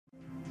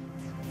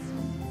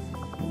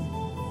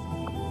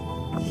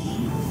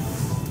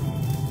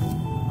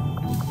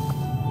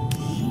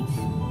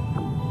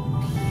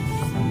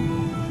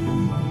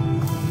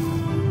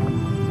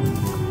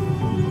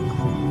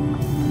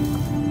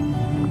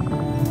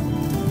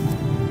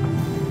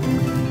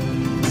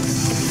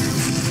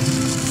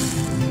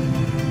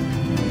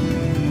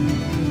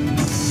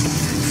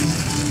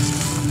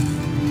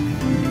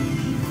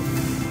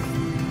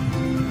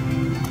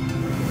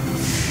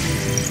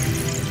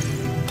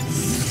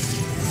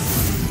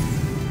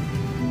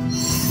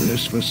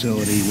This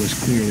facility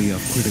was clearly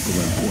of critical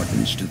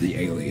importance to the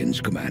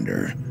aliens,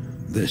 Commander.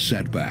 This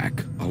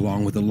setback,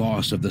 along with the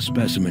loss of the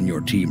specimen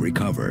your team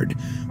recovered,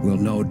 will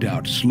no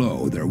doubt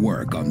slow their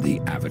work on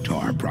the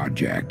Avatar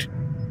project.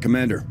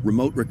 Commander,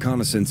 remote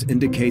reconnaissance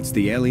indicates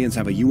the aliens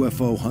have a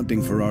UFO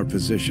hunting for our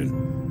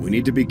position. We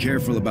need to be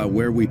careful about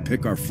where we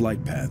pick our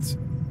flight paths.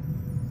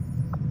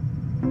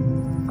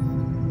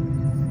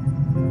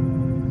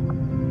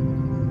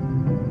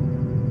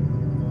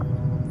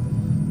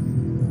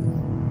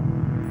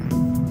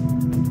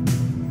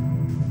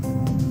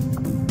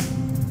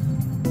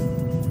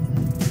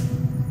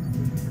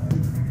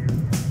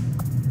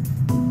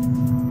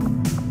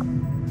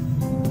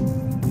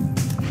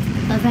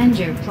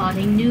 Avenger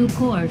plotting new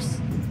course.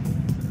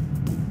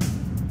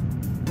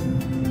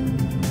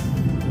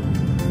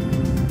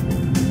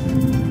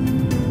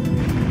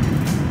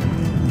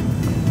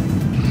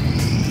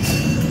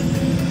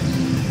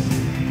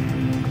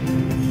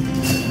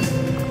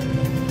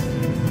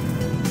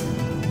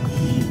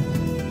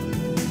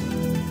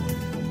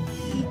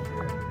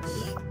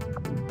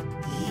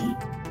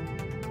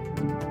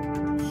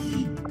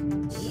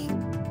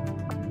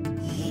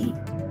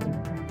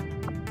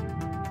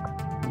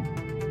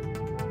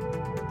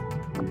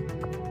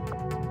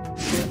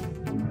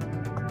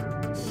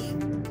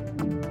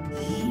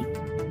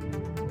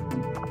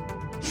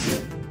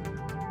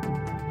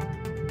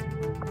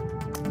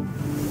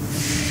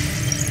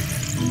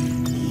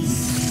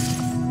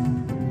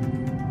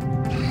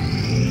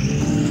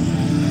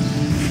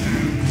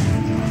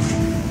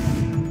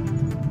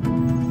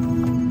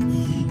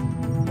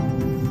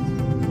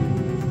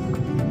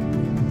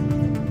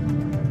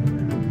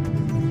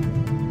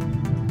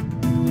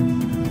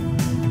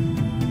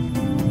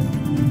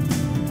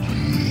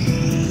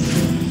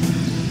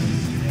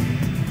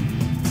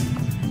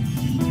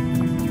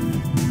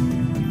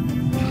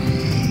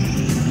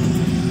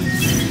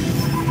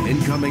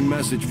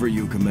 Message for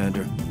you,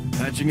 Commander.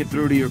 Patching it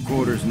through to your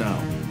quarters now.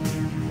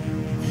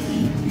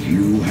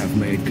 You have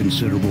made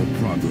considerable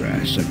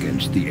progress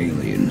against the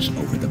aliens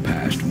over the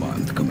past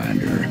month,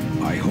 Commander.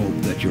 I hope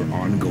that your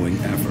ongoing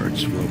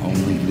efforts will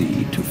only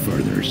lead to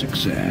further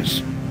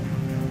success.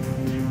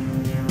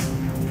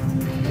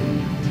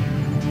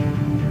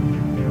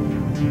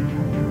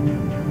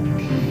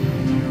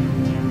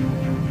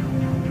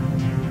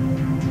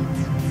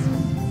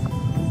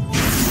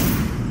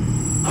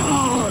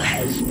 All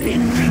has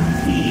been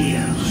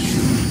revealed.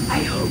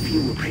 I hope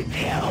you will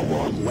prepare a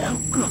warm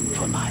welcome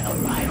for my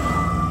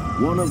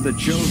arrival. One of the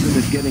Chosen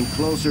is getting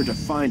closer to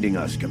finding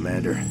us,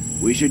 Commander.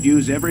 We should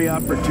use every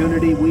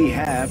opportunity we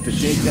have to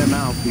take them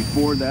out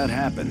before that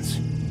happens.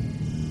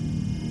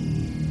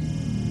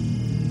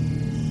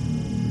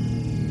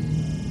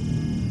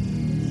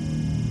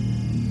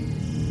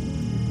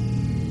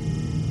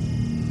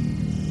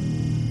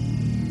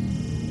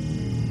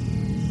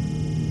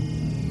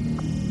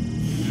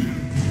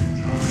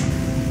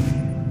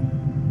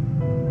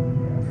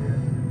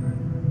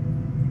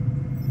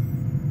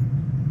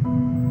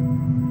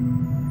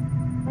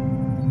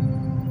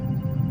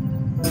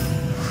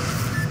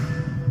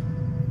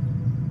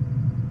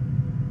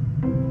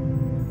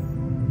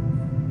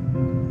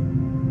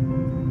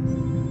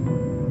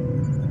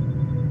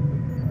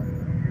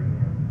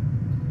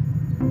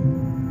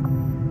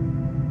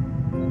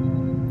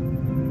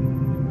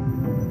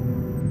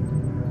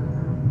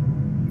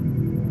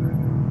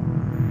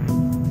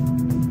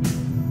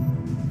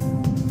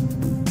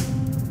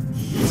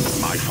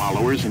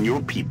 And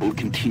your people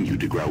continue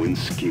to grow in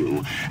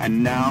skill,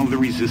 and now the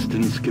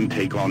Resistance can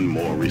take on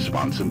more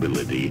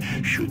responsibility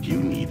should you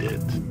need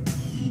it.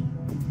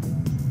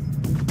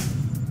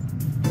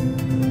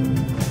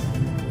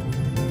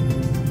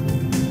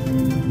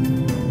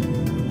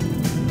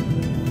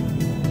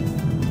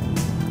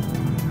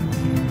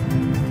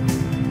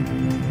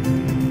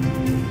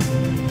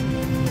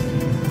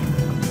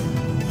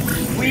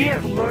 We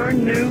have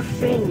learned new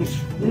things,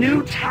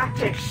 new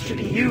tactics to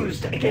be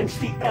used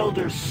against the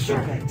Elder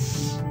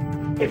Servants.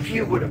 If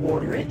you would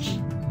order it,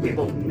 we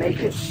will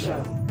make it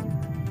so.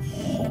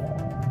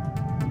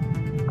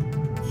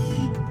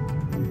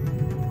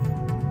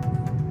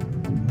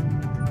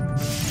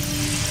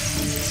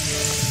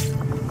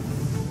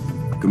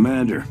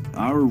 Commander,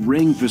 our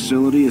ring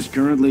facility is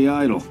currently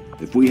idle.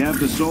 If we have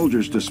the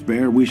soldiers to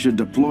spare, we should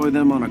deploy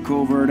them on a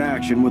covert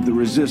action with the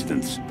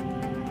Resistance.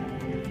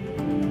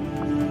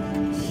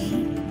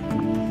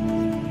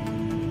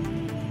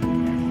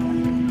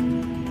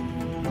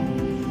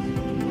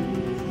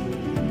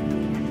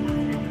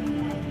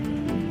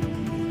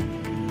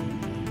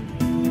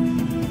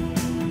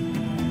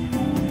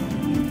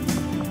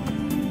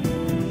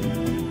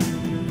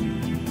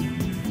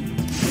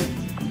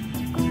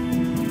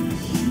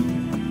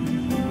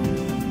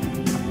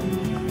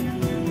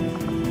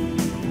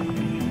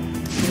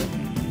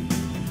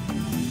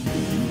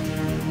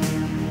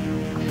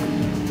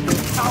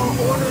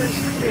 Our order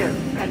is clear,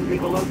 and we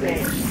will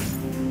obey.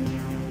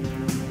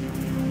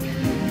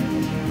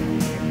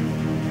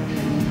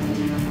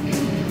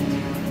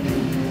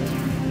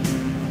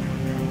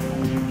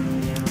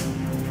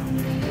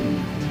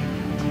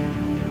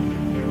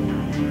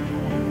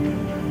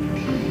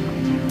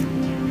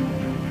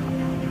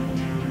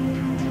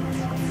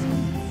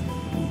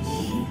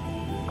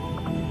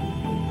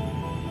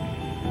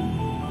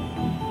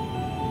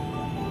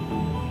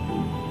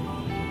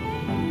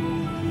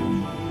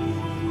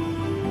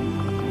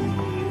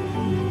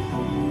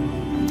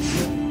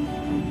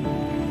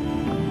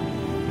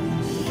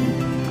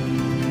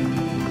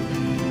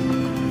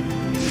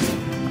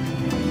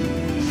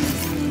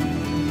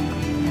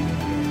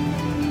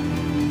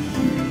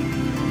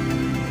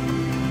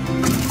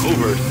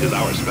 covert is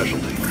our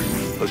specialty.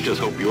 Let's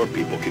just hope your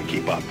people can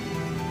keep up.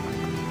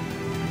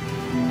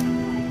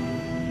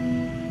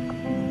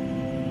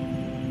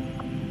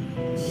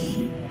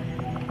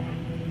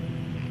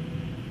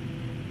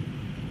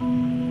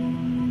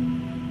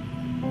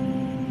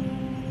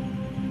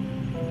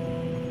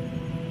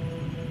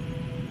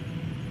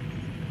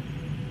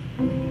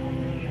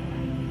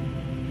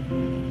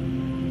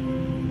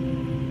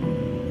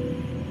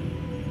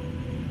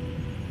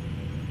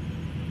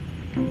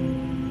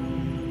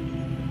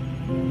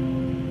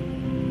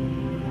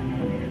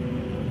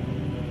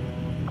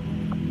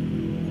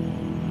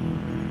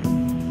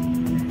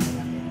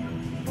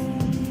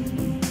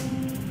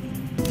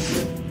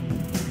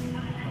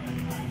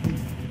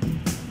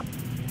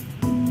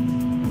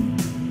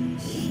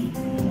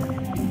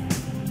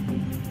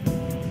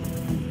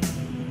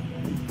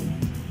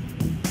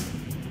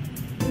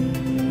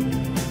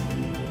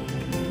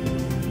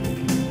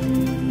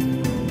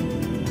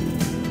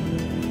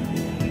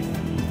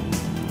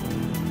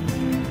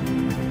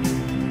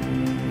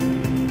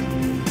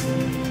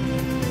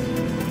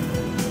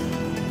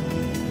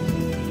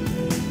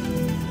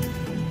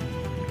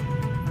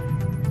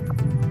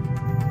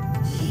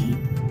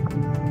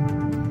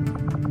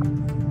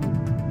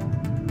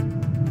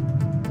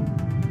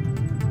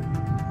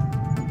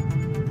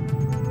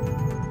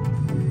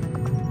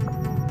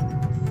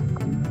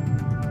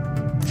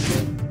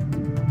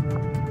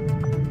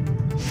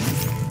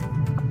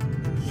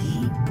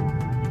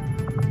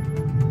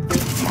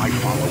 My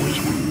followers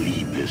will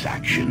lead this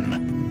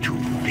action to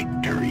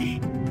victory.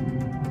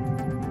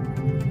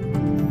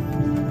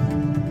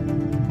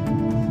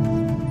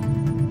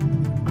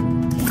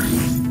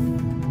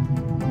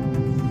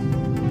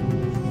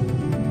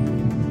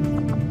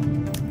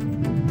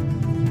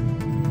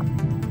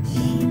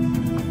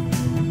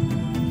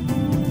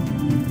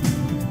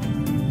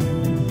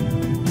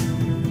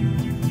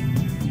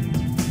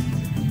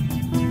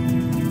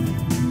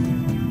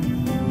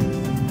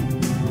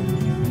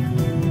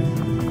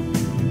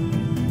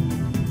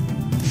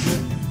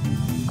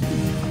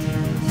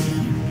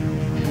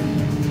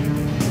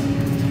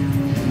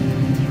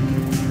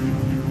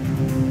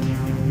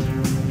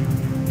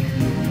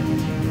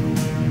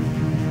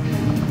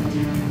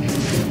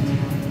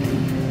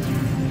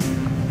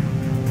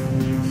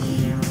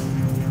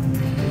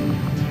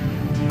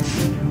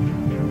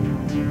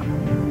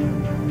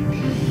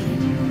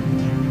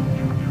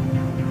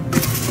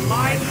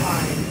 My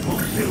kind will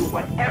do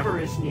whatever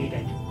is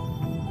needed.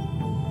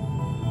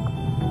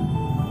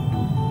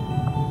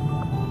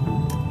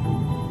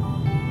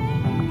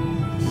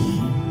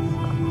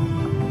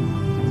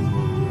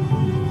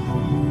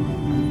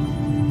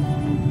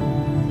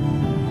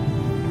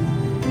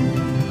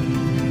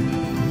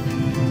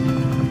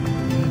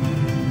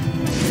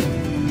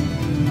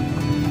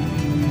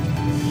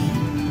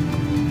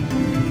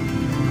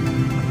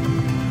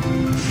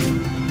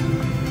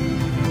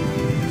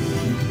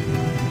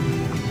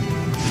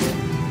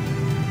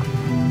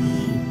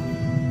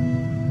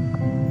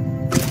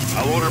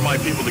 I'll order my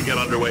people to get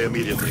underway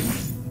immediately.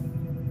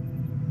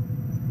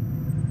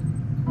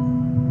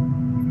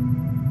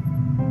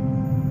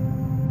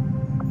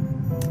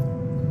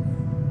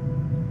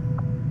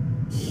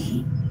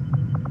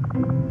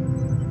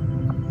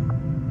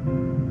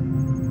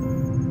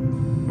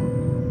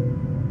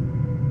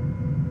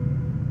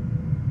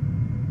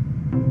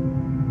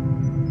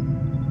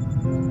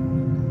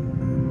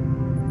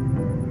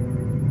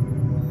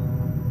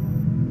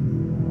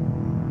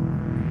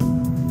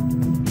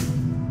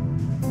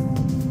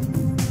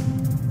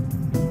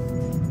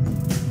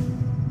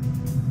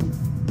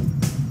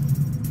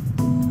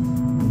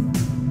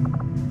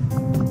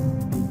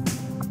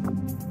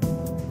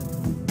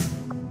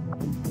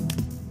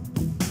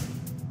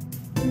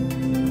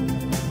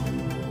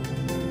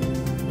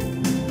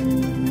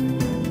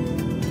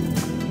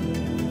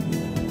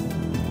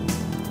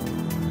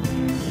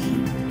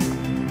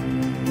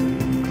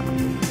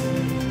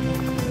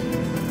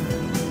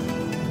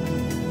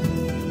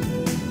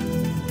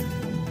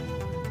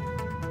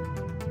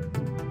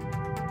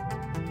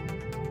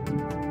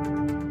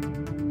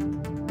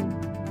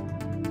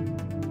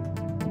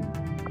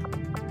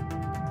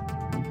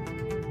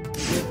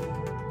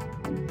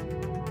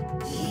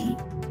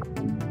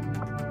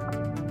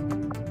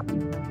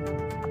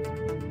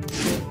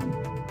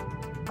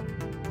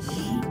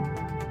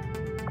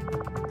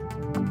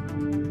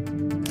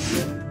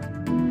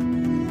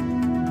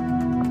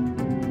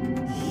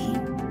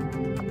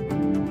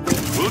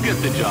 We'll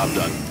get the job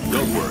done.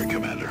 Don't worry,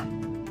 Commander.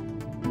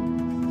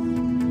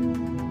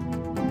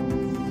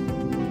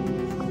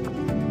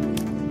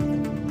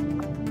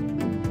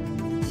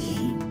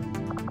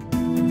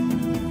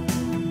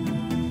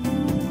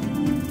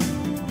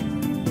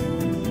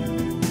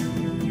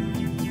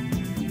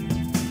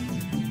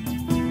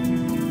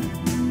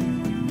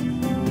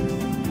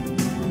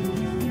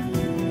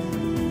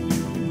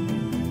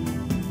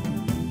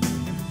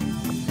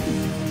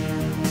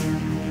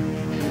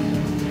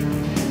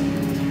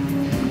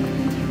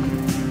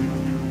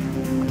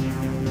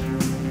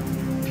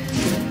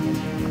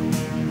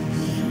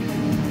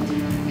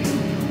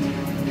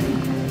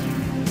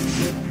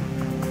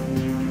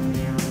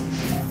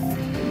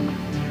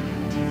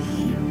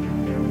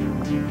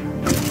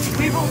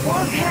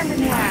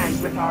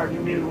 with our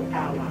new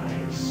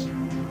allies.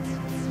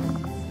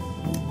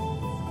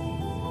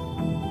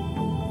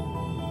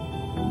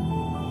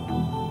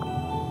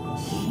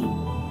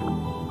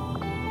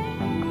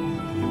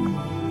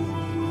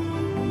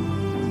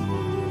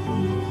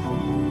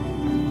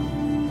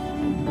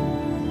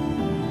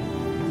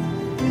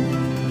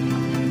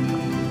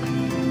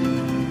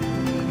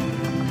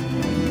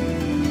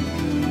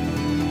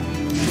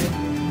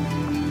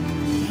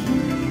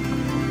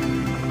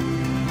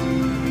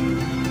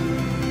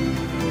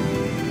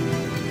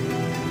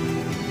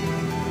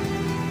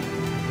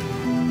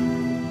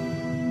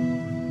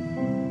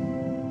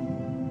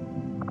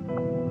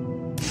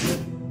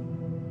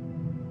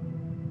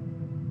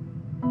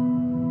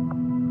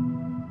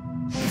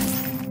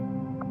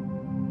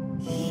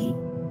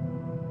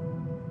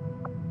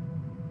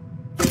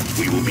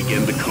 We will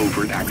begin the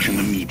covert action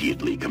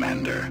immediately,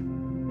 Commander.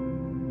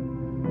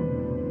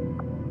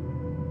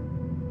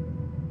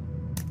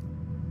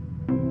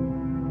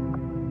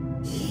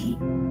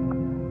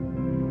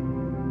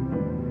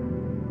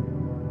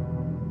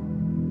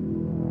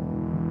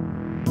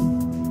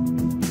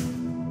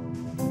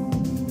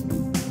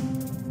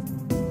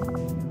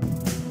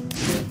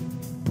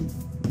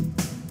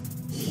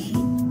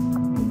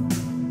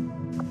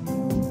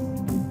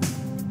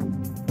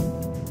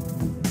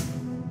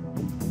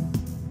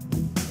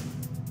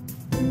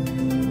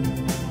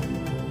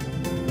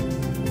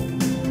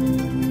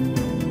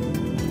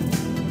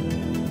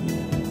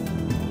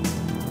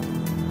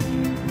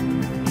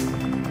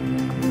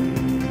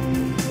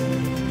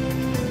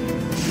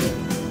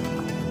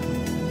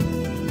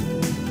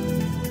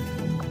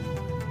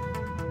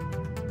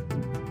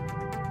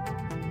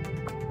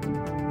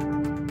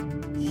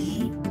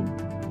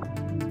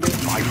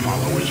 My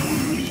followers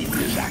will lead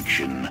this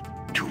action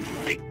to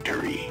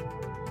victory.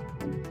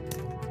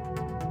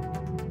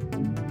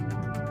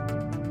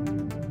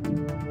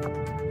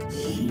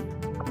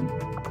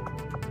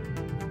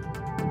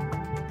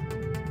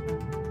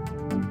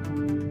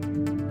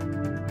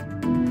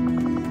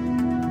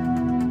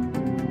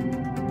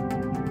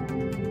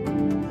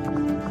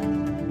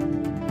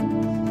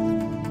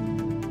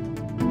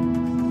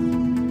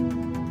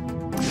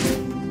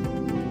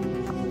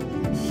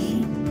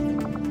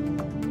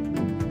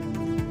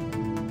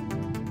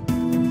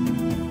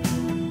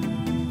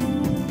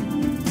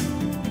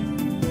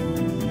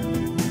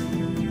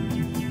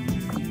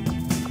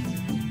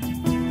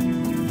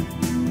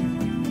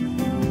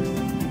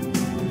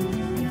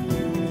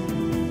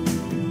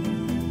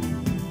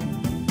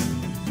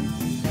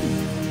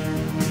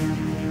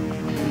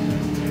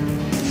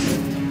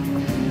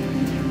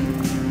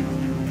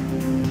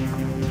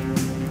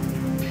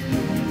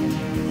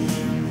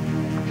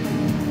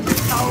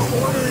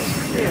 Our order is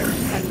clear,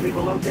 and we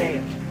will obey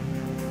it.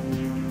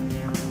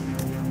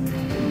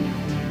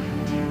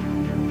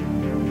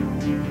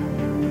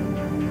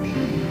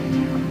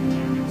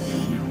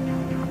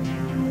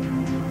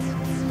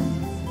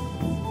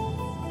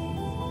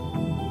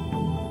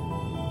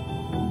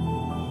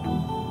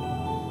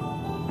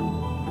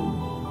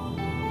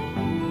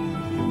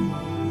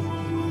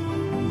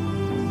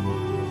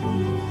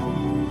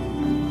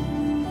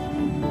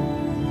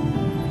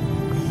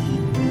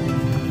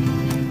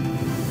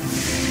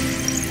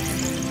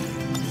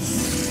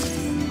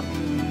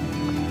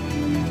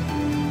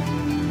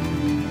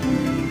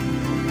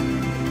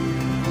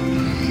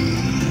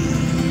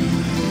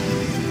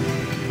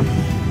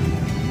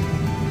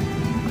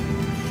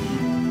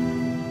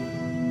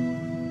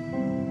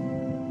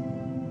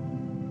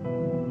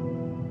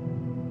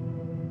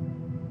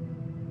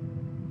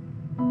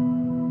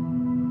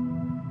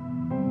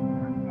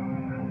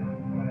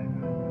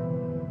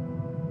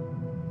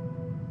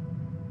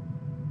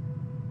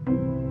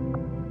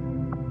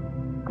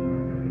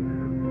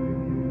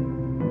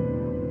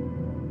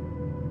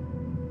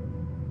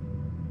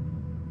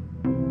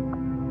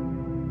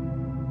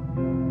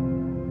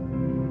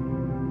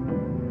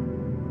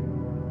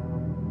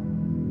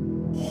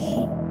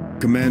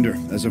 Commander,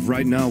 as of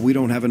right now, we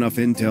don't have enough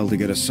intel to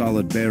get a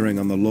solid bearing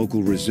on the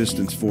local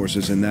resistance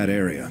forces in that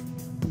area.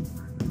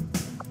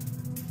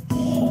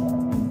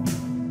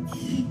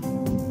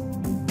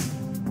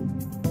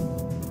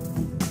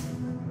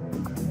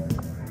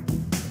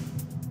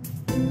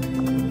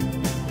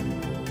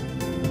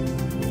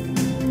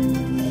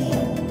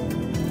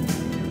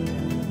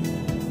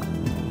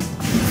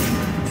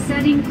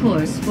 Setting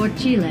course for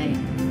Chile.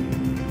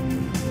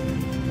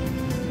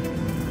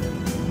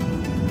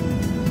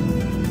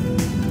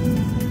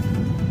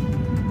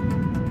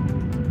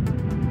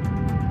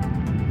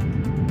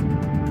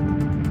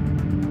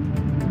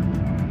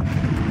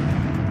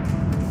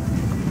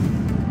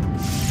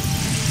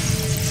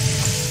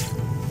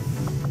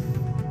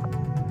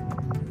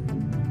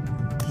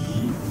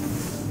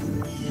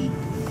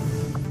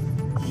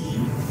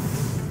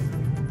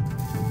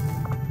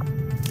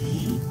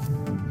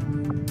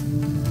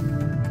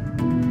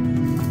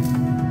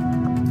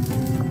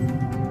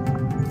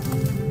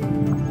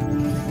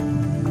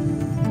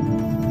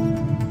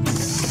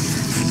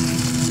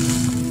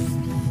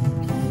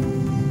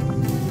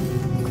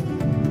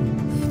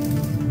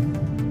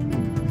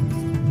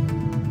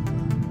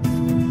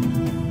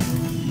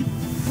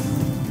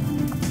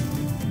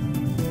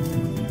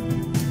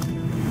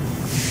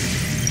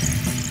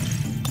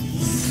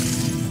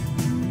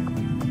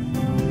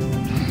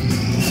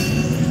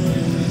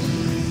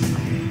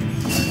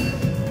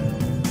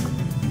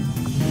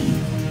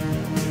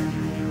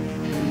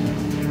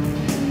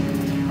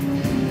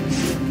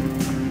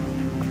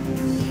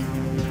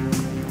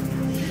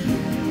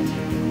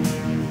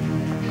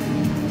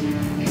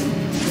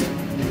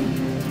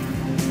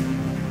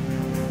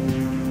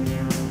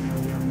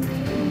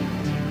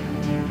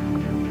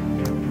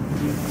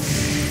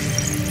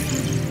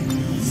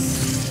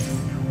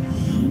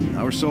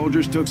 Our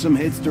soldiers took some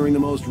hits during the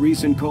most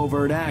recent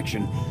covert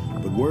action,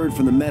 but word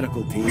from the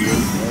medical team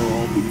is they'll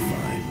all be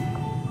fine.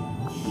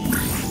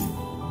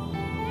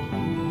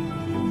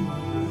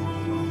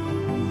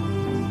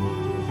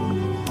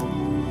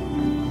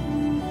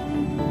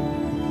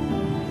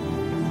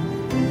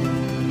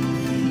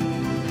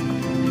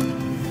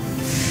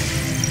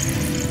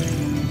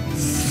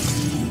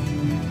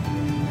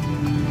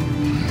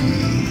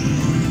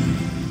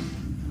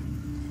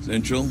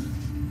 Central,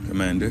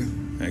 Commander,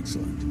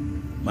 excellent.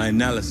 My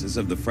analysis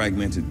of the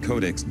fragmented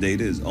Codex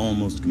data is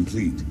almost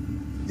complete.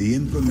 The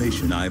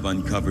information I've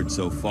uncovered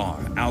so far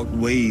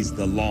outweighs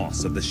the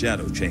loss of the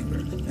Shadow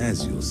Chamber,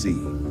 as you'll see.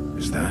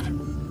 Is that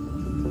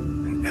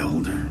an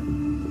elder?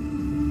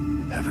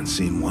 Haven't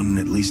seen one in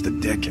at least a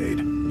decade.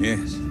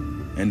 Yes,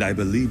 and I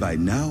believe I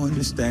now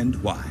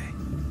understand why.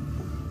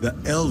 The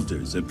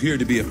Elders appear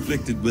to be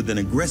afflicted with an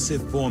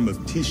aggressive form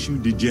of tissue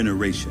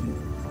degeneration,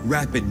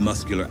 rapid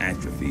muscular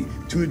atrophy,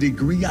 to a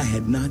degree I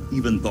had not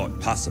even thought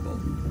possible.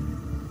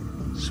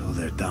 So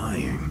they're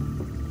dying.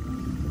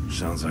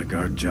 Sounds like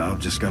our job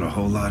just got a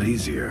whole lot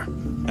easier.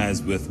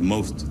 As with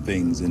most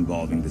things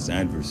involving this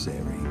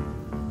adversary,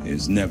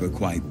 it's never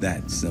quite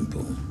that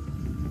simple.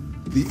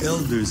 The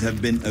Elders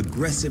have been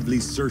aggressively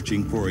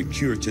searching for a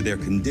cure to their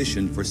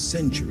condition for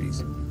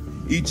centuries.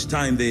 Each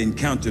time they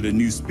encountered a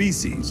new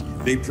species,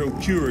 they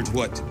procured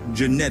what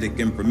genetic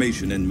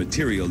information and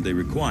material they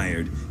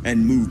required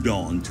and moved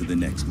on to the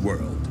next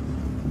world.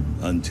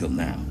 Until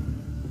now.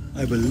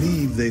 I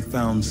believe they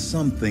found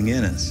something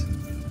in us.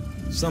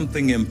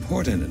 Something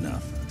important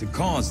enough to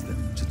cause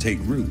them to take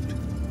root.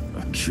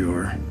 A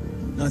cure?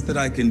 Not that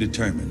I can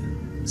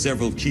determine.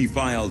 Several key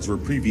files were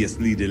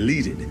previously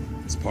deleted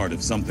as part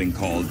of something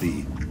called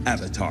the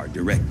Avatar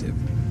Directive.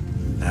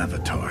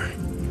 Avatar.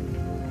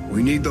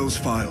 We need those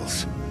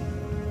files.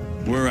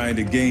 Were I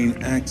to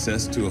gain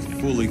access to a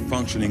fully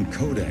functioning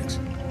codex,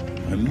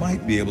 I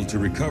might be able to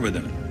recover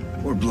them.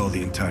 Or blow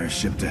the entire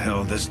ship to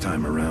hell this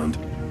time around.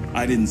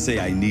 I didn't say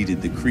I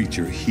needed the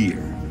creature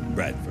here,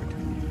 Bradford.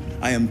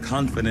 I am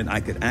confident I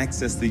could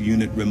access the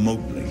unit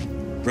remotely,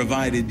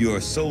 provided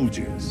your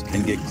soldiers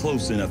can get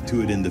close enough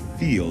to it in the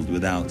field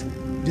without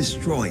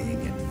destroying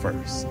it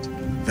first.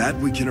 That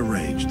we can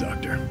arrange,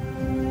 Doctor.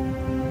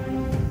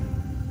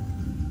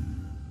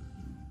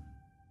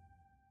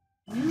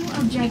 New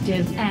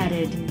objectives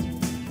added.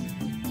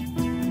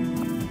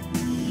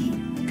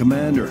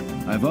 Commander,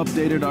 I've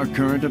updated our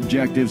current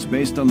objectives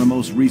based on the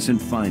most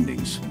recent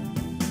findings.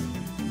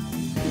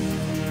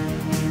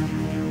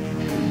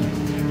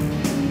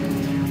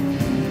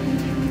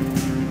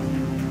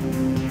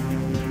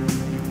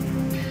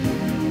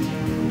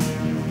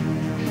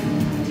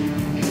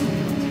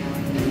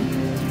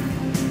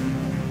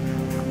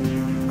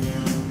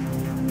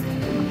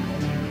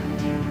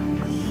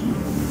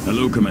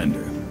 Hello,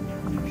 Commander.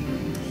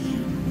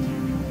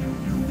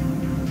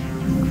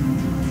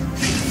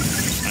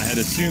 I had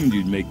assumed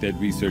you'd make that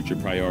research a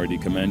priority,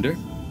 Commander.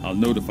 I'll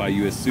notify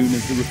you as soon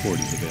as the report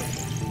is available.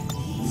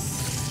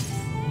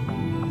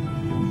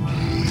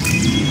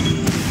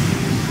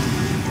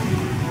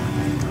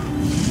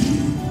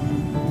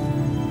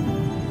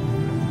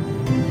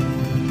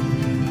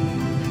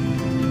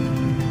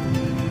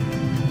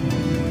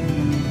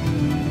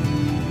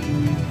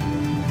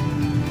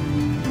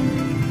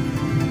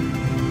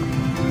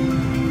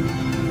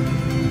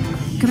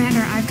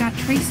 Commander, I've got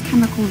trace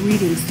chemical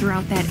readings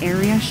throughout that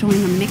area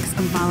showing a mix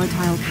of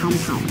volatile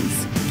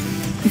compounds.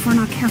 If we're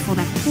not careful,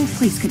 that whole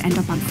place could end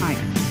up on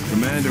fire.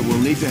 Commander, we'll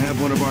need to have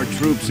one of our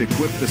troops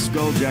equip the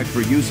Skulljack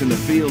for use in the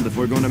field if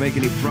we're going to make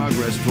any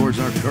progress towards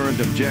our current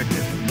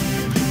objective.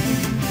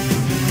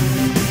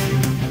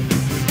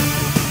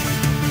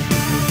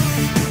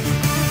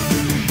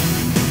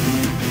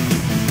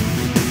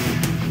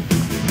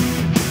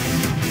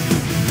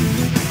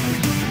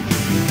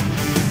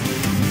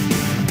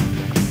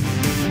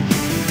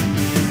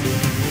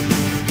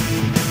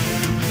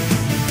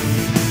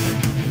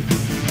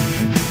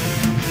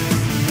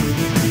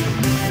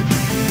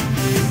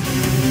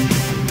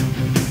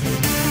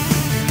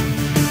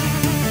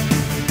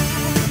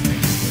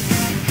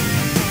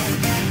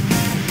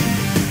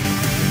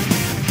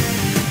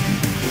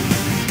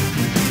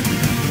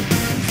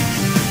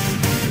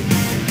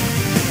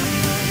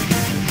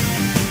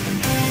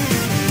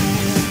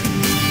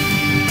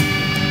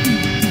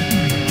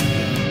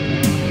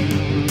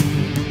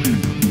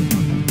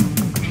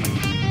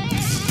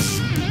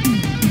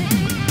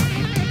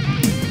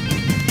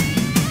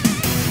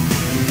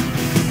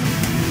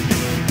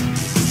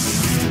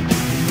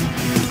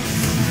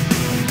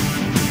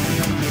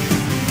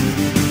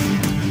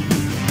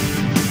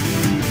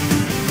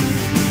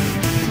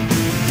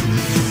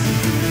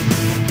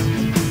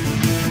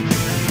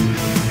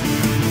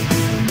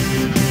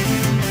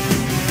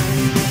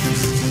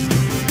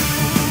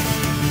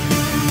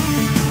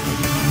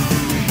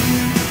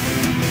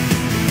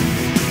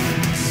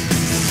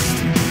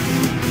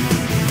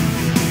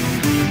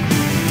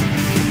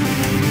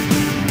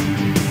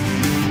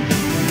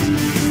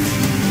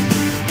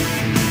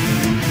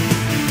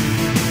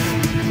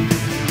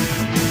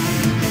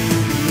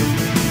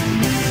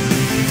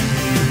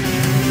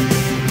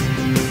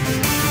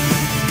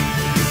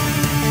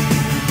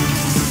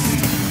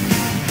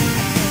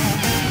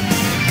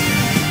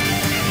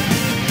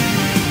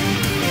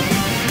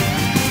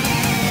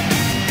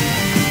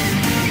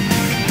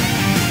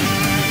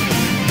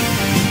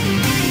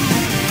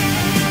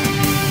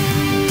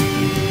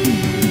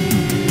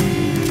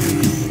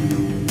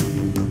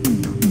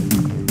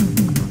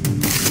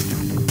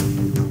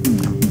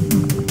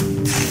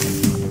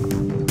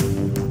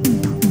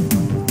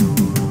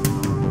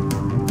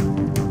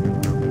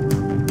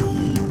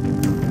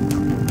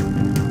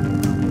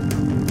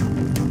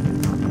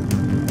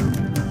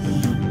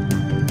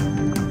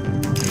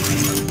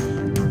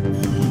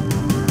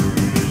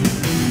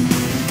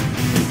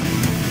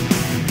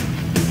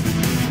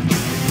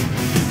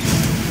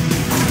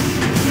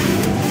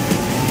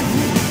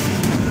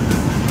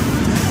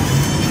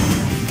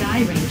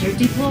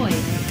 Deployed.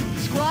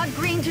 Squad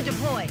green to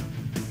deploy.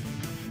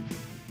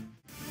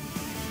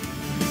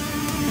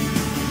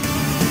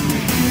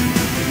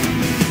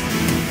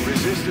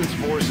 Resistance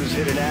forces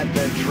hit an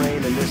advent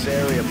train in this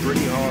area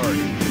pretty hard,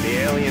 and the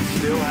aliens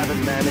still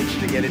haven't managed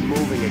to get it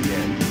moving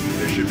again.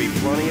 There should be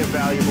plenty of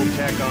valuable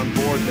tech on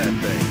board that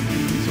thing,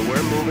 so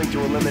we're moving to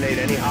eliminate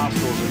any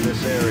hostiles in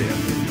this area.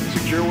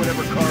 Secure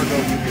whatever cargo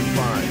you can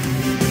find.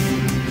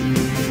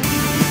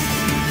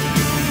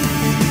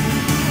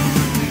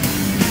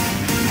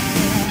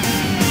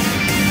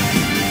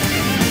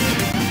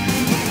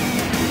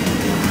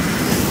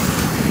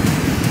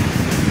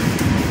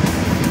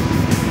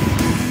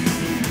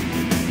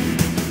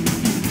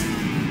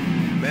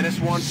 Menace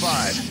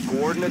 1-5.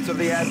 Coordinates of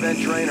the advent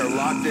train are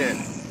locked in.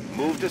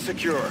 Move to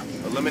secure.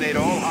 Eliminate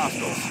all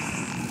hostiles.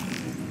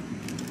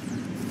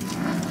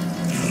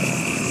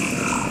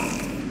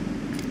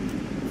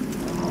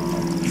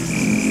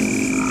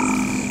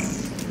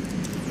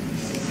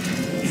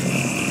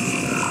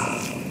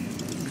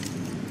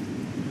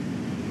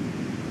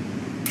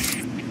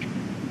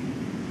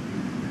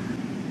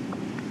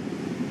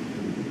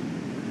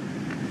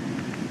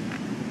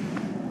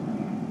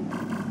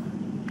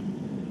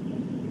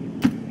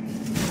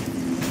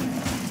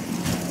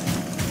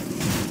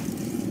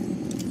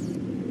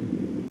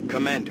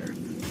 Commander,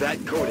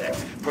 that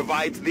codex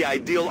provides the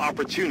ideal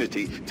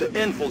opportunity to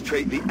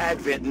infiltrate the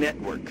Advent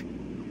network.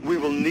 We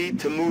will need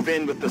to move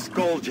in with the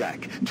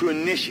Skulljack to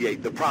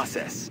initiate the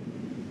process.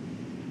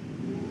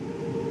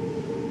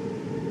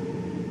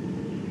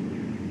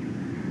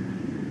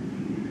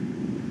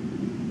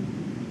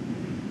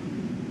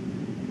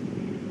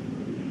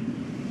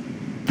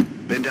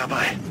 Bin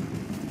dabei.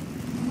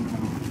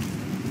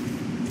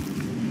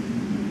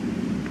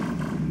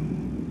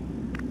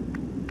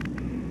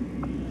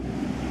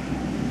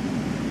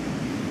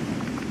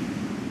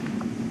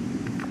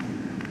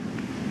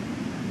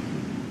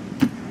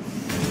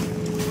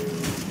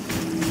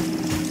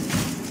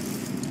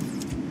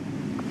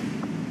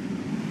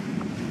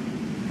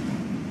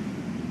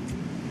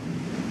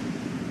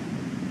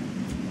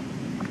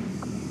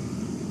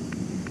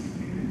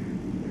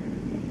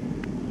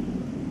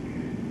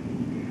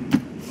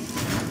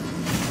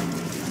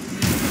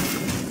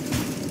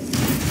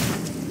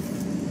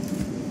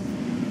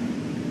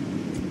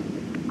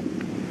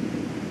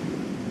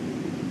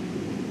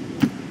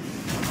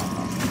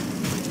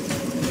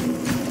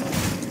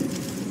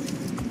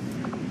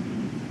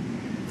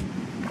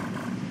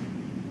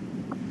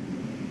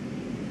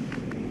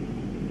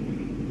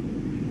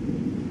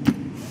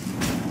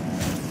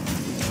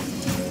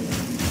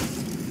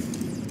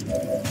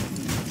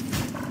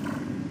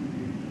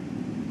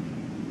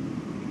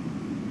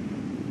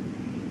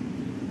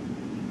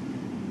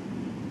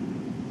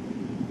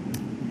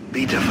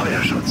 Biete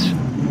Feuerschutz.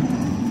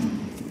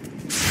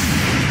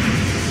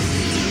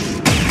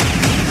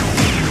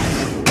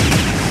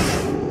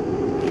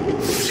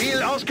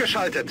 Ziel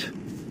ausgeschaltet.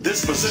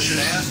 This position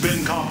has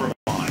been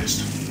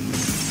compromised.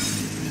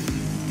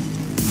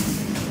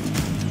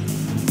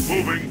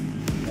 Moving.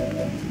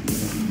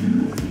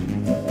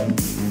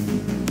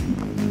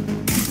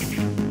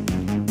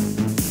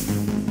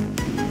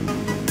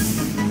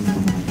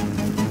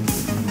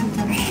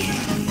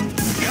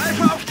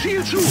 Greife auf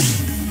Ziel zu!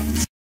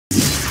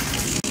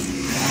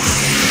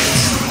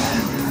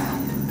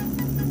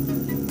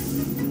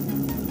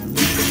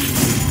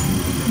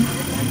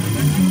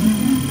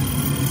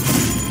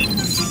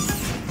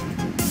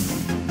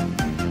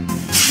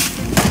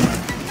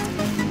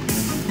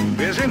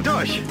 Wir sind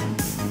durch.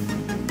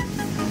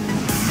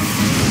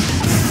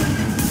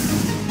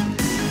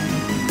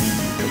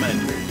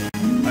 Commander,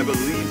 I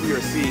believe we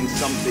are seeing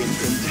something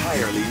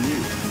entirely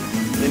new.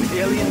 An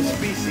alien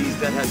species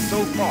that has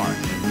so far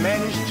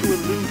managed to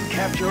elude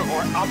capture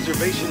or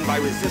observation by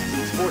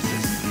resistance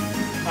forces.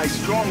 I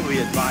strongly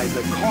advise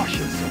a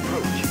cautious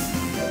approach.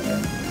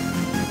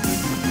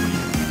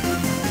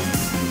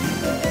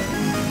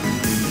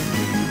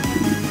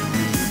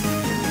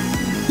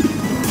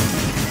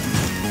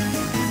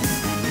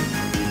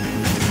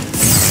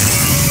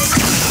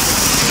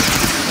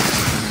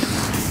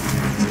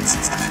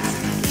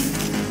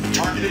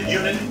 Targeted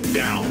unit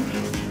down.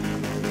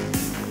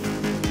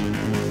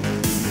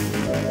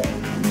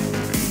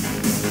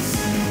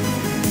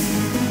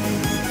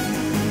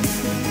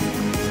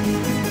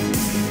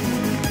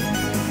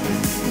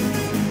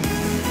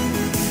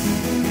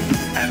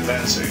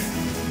 Advancing.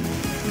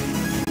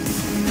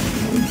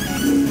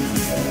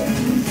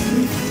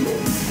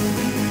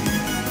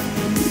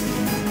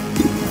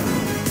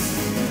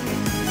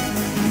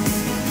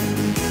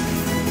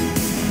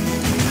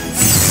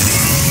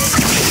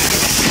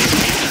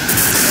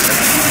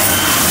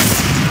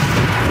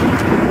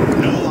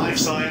 No life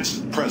signs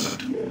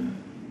present.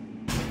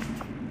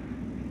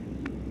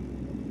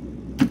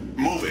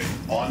 Moving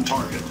on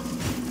target.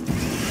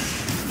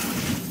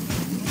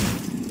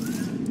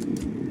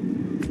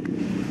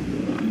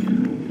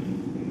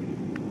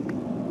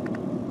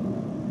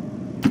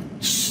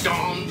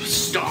 Stomp,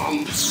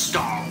 stomp,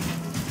 stomp.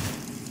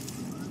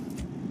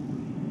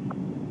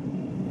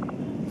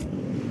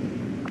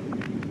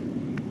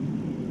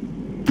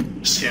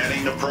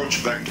 Scanning approach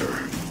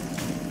vector.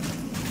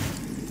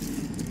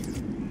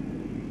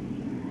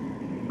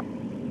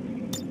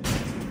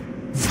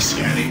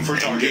 Scanning for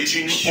target.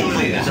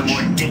 Surely there's a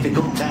more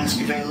difficult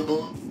task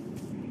available.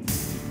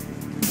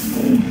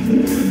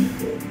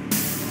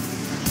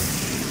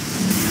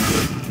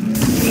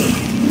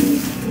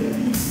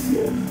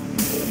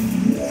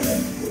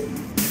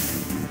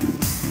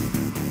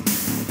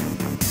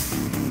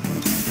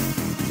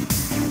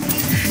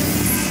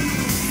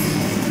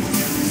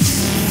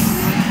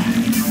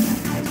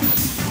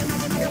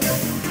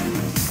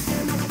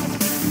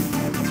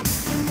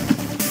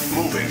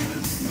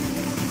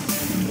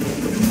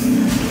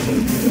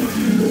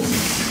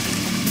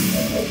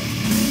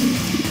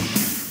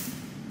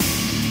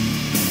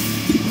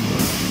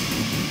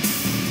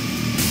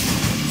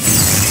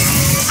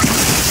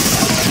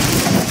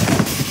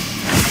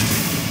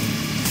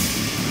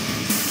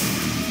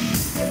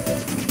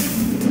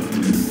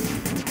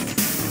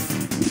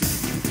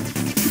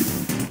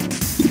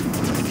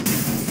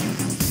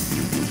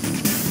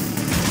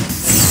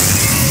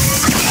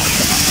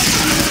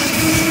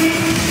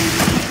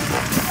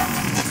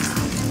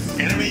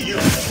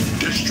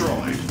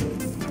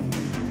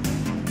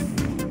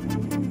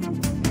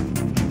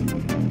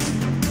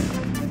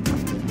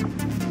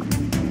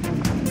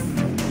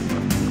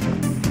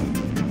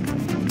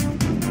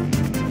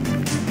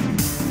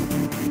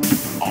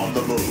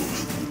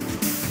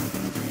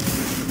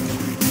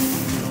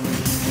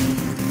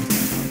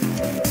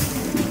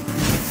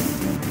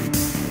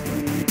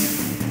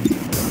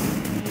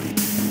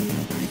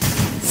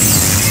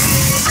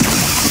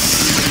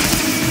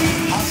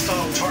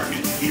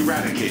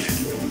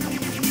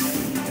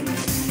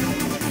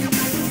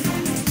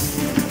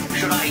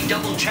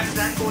 Double-check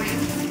that for you?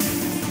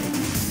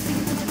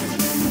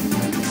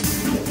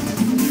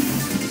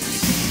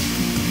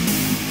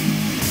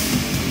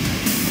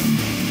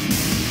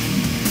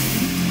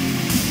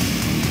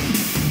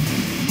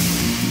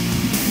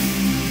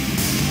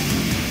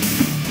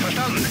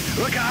 Verstanden.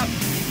 Look up.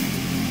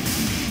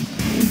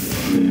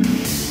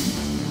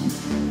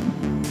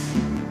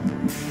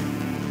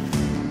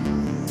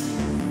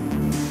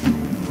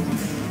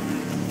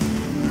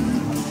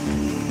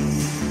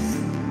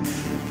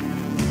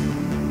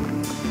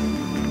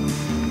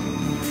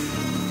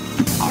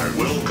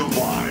 Will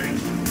comply.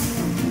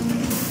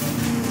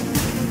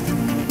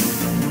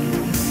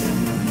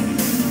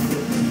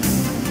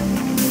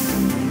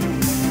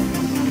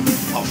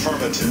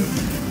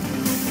 Affirmative.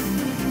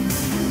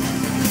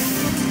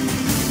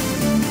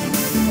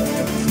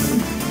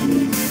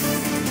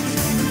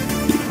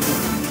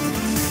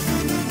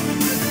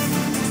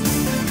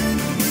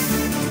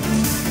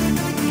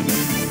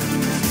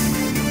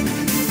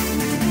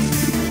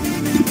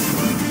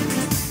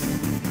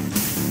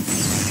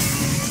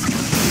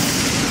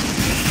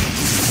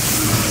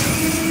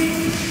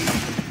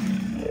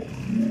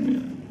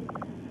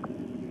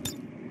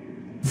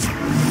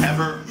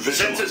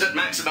 Sensors at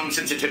maximum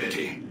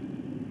sensitivity.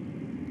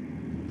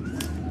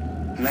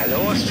 Na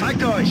los,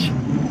 zeigt euch!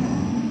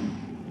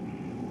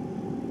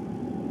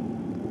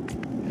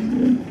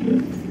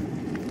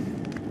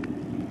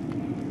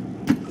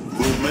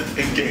 Movement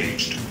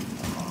engaged.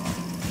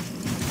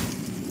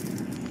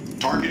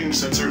 Targeting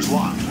sensors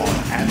locked on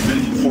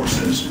admin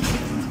forces.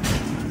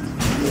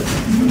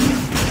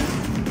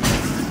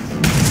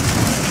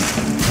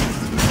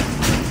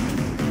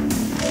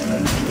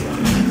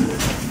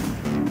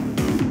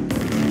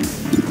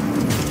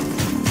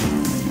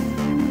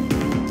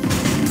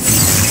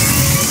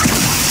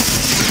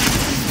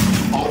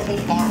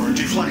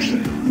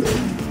 Deflection.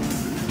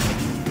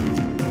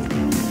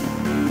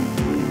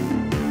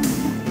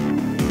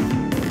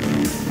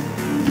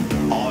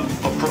 On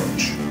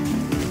approach.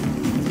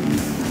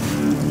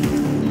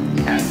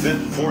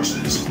 Advent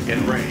forces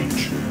in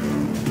range.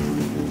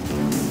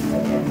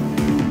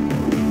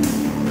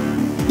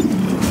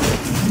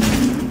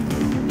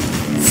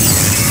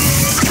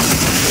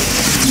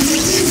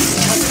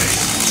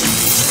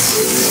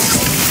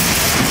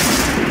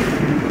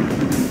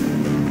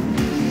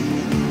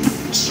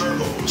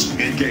 Servos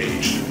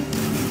engaged.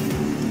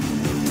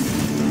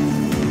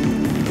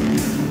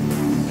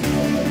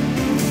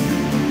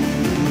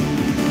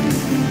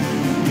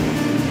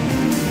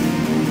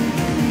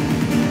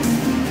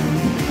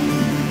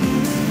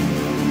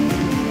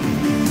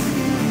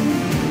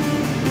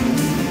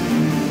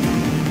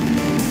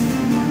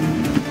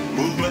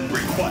 Movement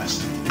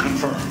request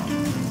confirmed.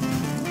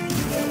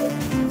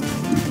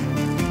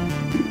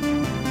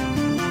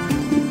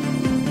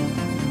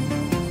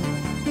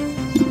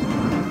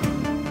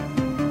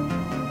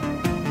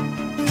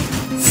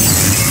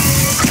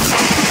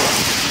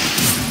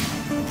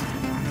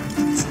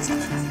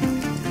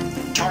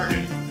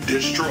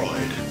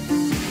 Destroyed.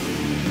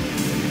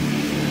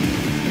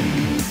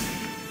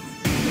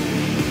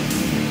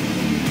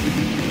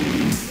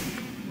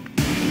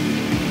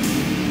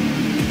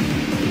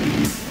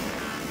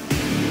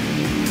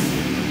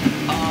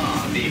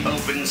 Ah, the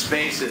open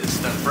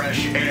spaces, the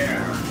fresh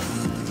air.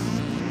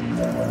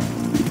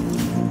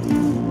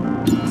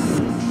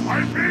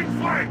 I'm being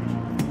flanked!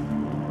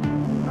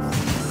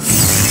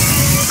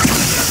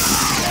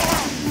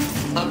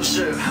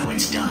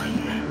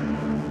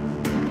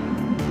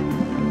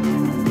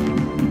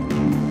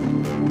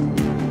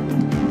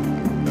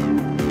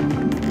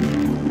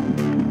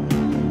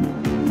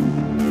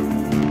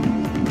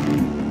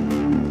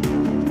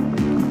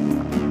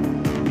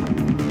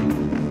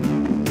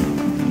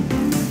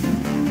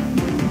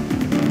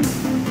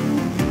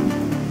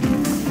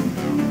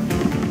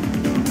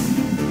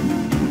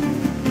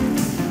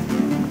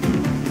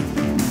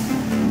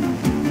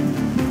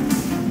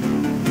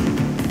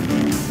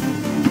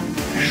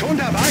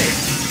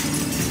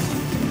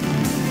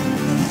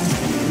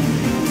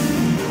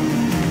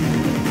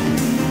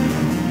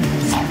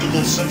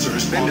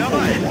 sensors on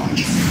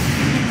Overwatch.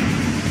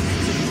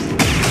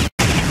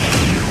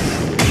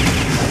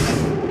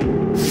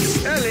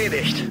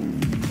 Erledigt.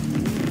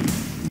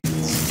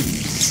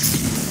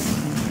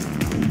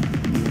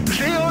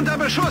 Stehe unter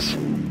Beschuss.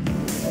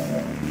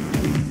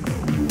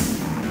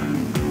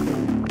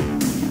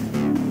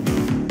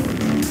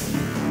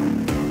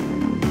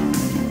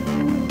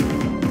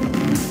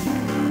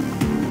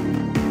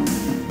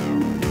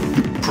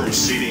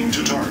 Proceeding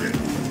to target.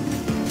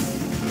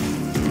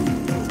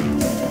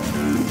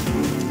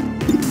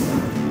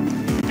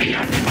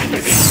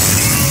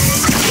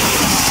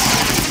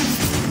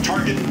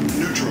 Target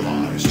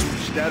neutralized.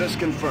 Status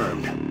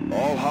confirmed.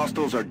 All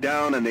hostiles are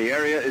down and the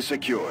area is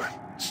secure.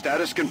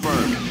 Status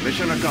confirmed.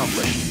 Mission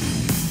accomplished.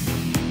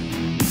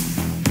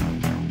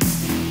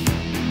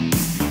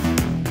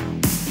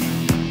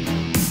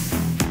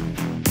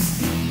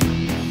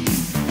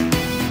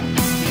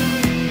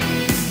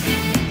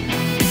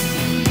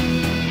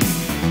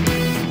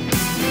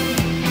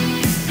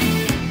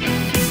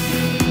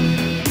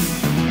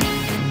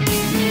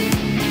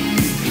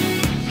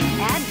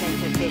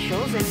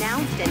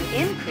 Announced an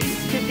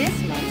increase to this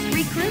month's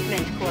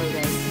recruitment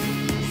quotas.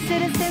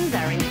 Citizens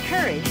are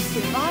encouraged to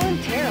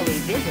voluntarily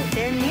visit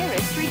their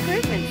nearest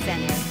recruitment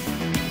center.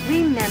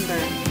 Remember,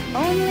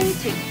 only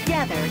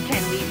together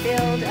can we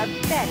build a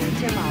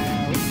better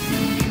tomorrow.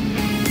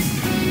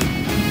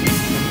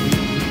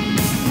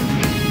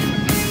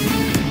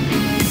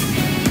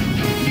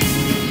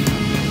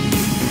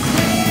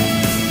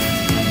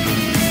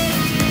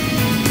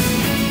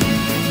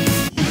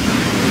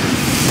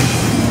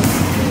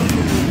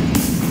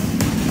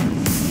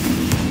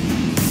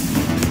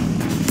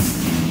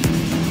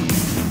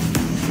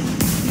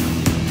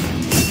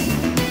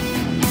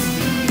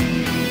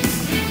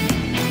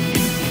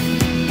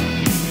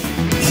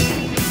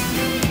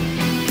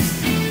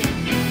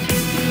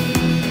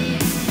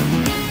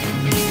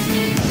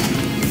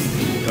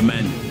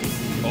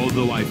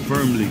 Although I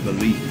firmly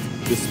believe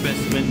the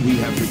specimen we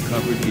have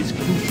recovered is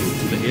crucial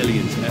to the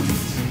aliens'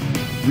 efforts,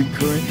 we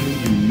currently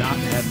do not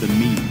have the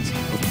means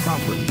of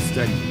properly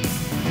studying it.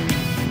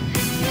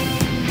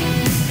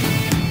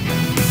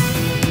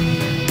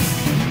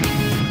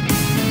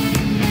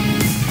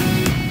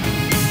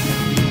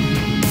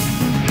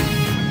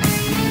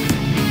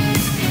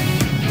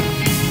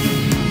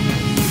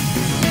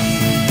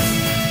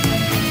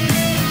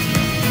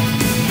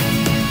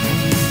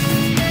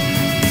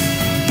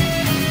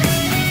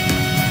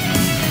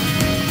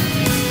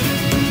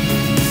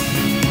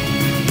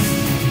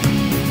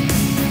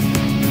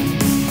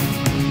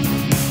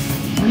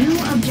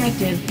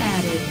 Objective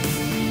added.